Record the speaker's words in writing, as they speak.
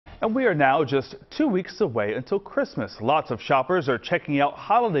And we are now just 2 weeks away until Christmas. Lots of shoppers are checking out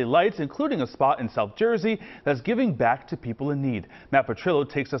holiday lights, including a spot in South Jersey that's giving back to people in need. Matt Petrillo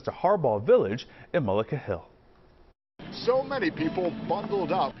takes us to Harball Village in Mullica Hill. So many people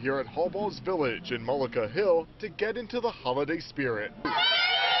bundled up here at Harball's Village in Mullica Hill to get into the holiday spirit. Merry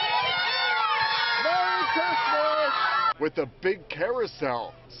Christmas! With a big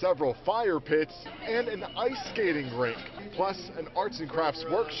carousel, several fire pits, and an ice skating rink, plus an arts and crafts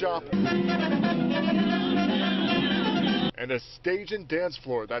workshop, and a stage and dance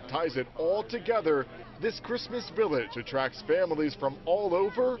floor that ties it all together. This Christmas village attracts families from all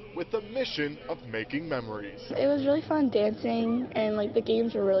over with the mission of making memories. It was really fun dancing, and the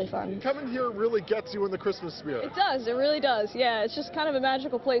games were really fun. Coming here really gets you in the Christmas spirit. It does, it really does. Yeah, it's just kind of a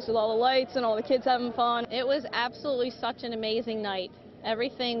magical place with all the lights and all the kids having fun. It was absolutely such an amazing night.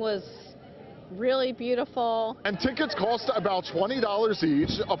 Everything was really beautiful. And tickets cost about $20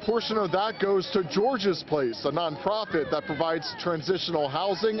 each. A portion of that goes to George's Place, a nonprofit that provides transitional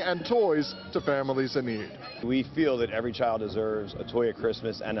housing and toys to families in need. We feel that every child deserves a toy at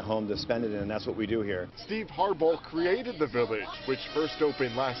Christmas and a home to spend it in, and that's what we do here. Steve Harball created the village, which first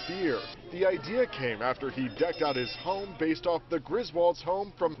opened last year. The idea came after he decked out his home based off the Griswolds'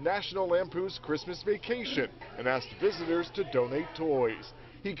 home from National Lampoon's Christmas Vacation and asked visitors to donate toys.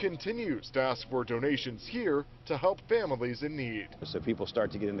 He continues to ask for donations here to help families in need. So people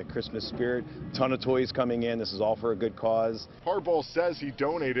start to get in the Christmas spirit. Ton of toys coming in. This is all for a good cause. Harball says he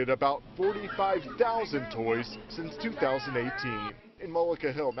donated about 45,000 toys since 2018. In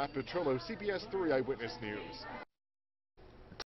Mullica Hill, Matt Petrillo, CBS 3 Eyewitness News.